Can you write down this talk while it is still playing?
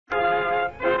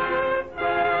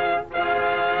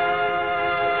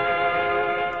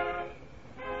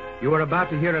You are about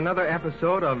to hear another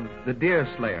episode of The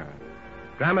Deerslayer,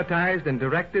 dramatized and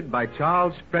directed by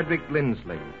Charles Frederick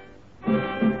Lindsley.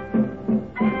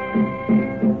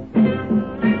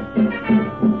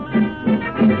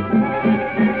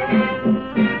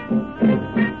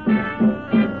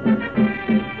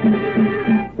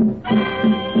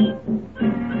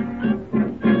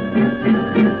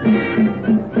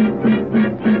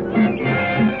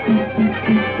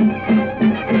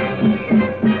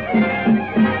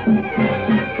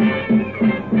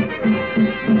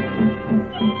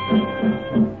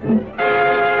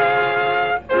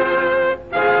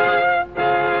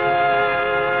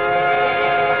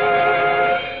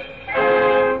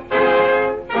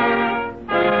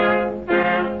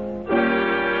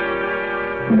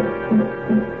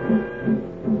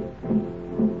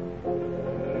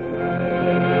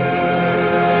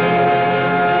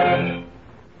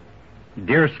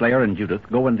 Deerslayer and Judith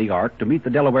go in the Ark to meet the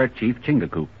Delaware chief,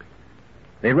 Chingachgook.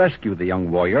 They rescue the young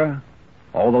warrior,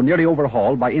 although nearly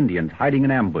overhauled by Indians hiding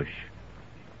in ambush.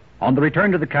 On the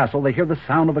return to the castle, they hear the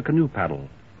sound of a canoe paddle.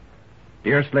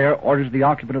 Deerslayer orders the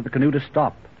occupant of the canoe to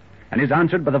stop, and is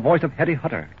answered by the voice of Hetty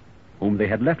Hutter, whom they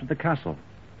had left at the castle,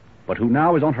 but who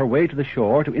now is on her way to the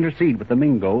shore to intercede with the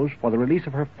Mingos for the release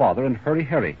of her father and Hurry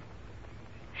Harry.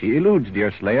 She eludes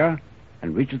Deerslayer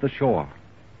and reaches the shore.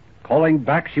 Calling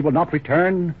back, she will not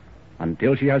return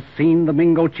until she has seen the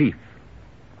Mingo chief.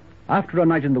 After a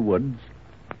night in the woods,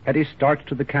 Hetty starts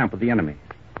to the camp of the enemy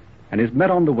and is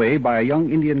met on the way by a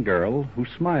young Indian girl who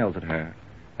smiles at her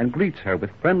and greets her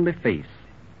with friendly face.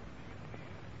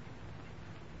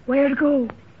 Where go?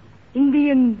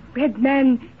 Indian, red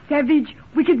man, savage,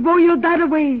 wicked warrior that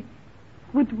away.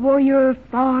 Good warrior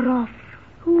far off.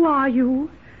 Who are you?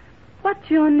 What's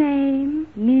your name?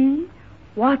 Me?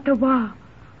 Watawa.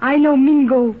 I know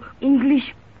Mingo,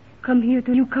 English. Come here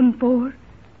till you come for.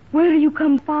 Where you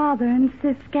come, father, and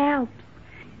sis scalps?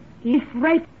 He's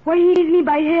right. Why he sees me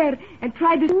by hair and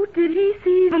tried to... Who did he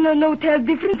see? No, tell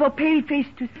different for pale face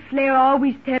to slayer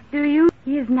always tell. Do you?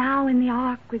 He is now in the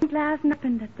Ark with last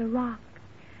happened at the rock.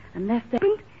 Unless they...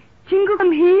 Chingo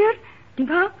come here?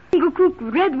 Chingachgook,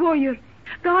 red warrior.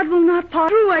 God will not pass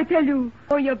through, I tell you.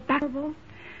 Or you're backable.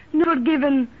 Not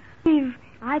forgiven.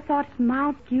 I thought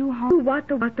Mount you home.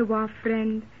 Watawa,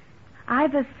 friend.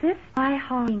 I've a sift by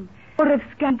hawing. Or of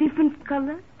skin different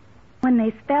color. When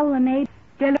they spell the name,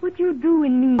 tell what you do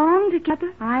in me. Long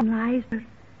together, I'm Liza.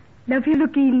 Love you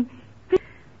looking.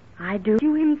 I do.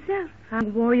 You himself. A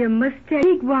warrior must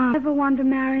take one. Never want to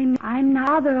marry me. I'm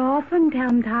neither often tell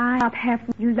him time up half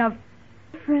you love.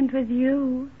 Different with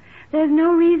you. There's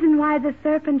no reason why the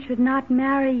serpent should not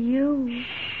marry you.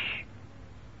 Shh.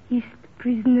 He's the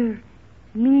prisoner.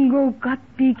 Mingo got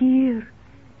big ear.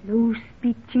 No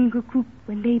speak Chingachgook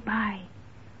when they buy.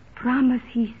 Promise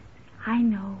he's... I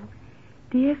know.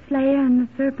 Deerslayer and the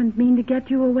serpent mean to get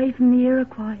you away from the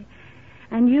Iroquois.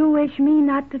 And you wish me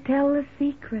not to tell the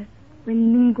secret.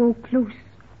 When Mingo close,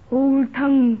 hold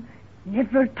tongue,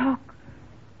 never talk.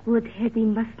 Good Hetty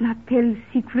must not tell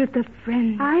secret of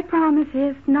friend. I promise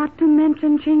his not to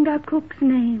mention Chingachgook's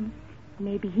name.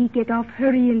 Maybe he get off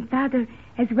Hurry and father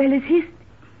as well as his.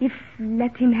 If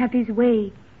let him have his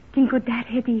way, think of that,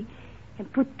 Hetty,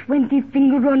 and put 20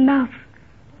 finger on mouth.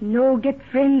 No get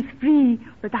friends free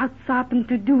without stopping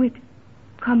to do it.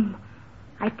 Come,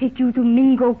 I take you to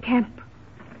Mingo camp.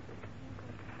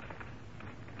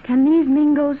 Can these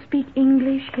Mingos speak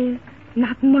English here?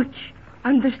 Not much.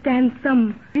 Understand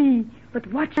some. Free, but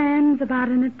watch hands about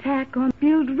an attack on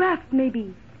build raft,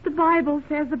 maybe. The Bible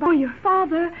says about your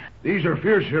father. These are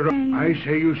fierce heroes. I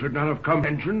say you should not have come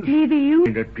mentioned. Neither you.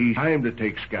 And at peace time to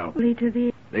take scalp.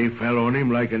 They fell on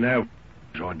him like an arrow.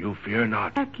 On you, fear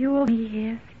not. Back you will be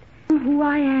here. Who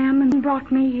I am and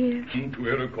brought me here. To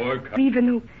Iroquois. Even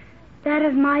who. That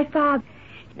is my father.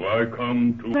 Why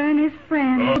come to... Learn his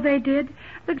friend. They did.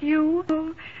 But you...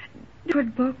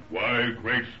 Good book. Why,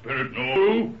 Great Spirit,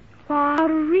 no. Why,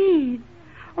 to read.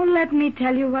 Oh, let me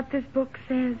tell you what this book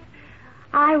says.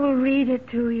 I will read it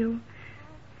to you.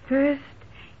 First,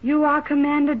 you are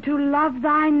commanded to love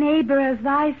thy neighbor as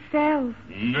thyself.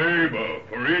 Neighbor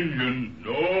for Indian,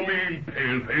 no mean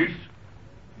paleface.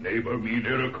 Neighbor mean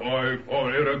Iroquois for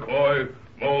Iroquois,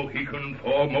 Mohican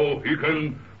for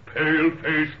Mohican,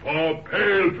 paleface for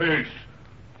paleface.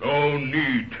 No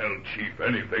need tell Chief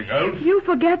anything else. You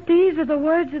forget these are the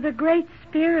words of the Great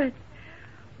Spirit.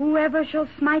 Whoever shall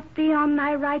smite thee on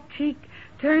thy right cheek,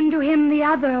 turn to him the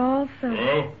other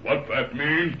also. What that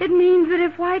means? It means that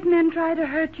if white men try to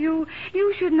hurt you,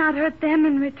 you should not hurt them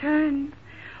in return.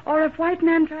 Or if white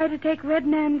men try to take red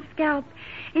man's scalp,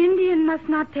 Indian must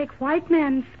not take white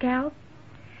man's scalp.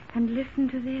 And listen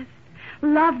to this.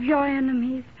 Love your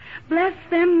enemies. Bless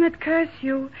them that curse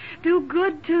you. Do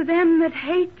good to them that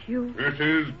hate you. This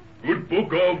is good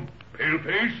book of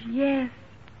Paleface? Yes.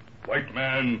 White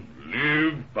man,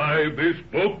 live by this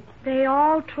book? They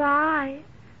all try.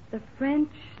 The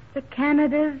French, the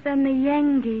Canadas, and the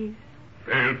Yankees.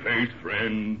 Paleface,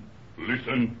 friend,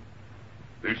 listen.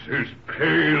 This is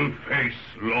Paleface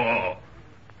law.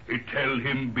 It tell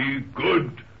him be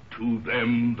good to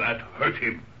them that hurt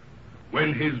him.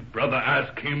 When his brother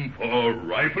asked him for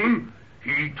rifle,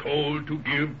 he told to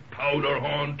give powder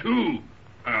horn too.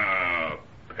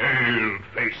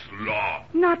 Paleface law.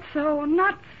 Not so,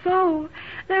 not so.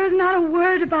 There is not a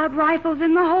word about rifles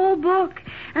in the whole book.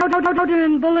 And powder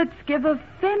and bullets give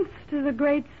offense to the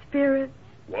Great Spirit.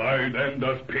 Why then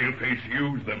does Paleface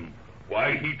use them?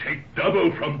 Why he take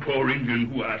double from poor Indian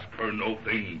who ask for no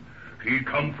thing? He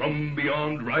come from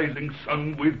beyond rising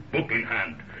sun with book in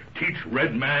hand. Teach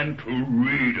red man to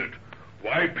read it.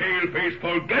 Why Paleface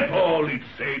forget all it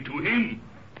say to him?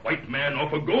 White man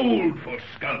offer gold for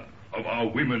scalp of our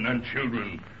women and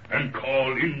children, and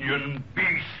call Indian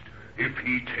beast if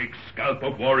he take scalp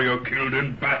of warrior killed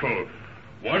in battle.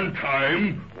 One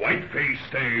time, Whiteface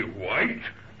say white,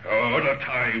 other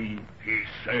time he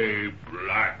say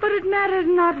black. But it matters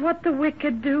not what the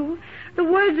wicked do. The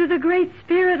words of the Great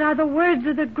Spirit are the words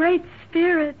of the Great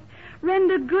Spirit.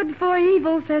 Render good for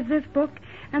evil, says this book,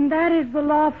 and that is the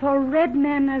law for red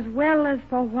men as well as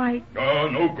for white.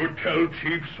 No good tell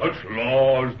chief such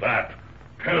law as that.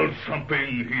 Tell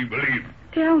something he believe.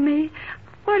 Tell me,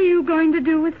 what are you going to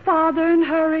do with Father and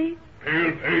Hurry?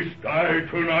 Paleface die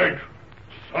tonight.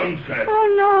 Sunset.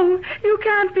 Oh, no, you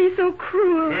can't be so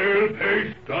cruel.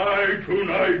 Paleface die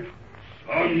tonight.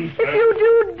 Sunset. If you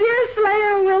do,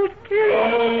 Deerslayer will kill you.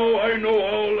 Oh, I know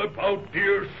all about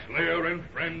Deerslayer and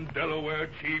friend Delaware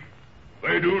chief.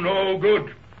 They do no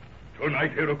good.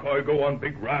 Tonight Iroquois go on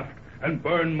big raft and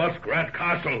burn Muskrat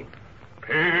Castle.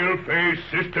 Paleface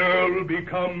sister will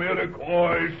become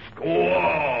Iroquois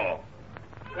squaw.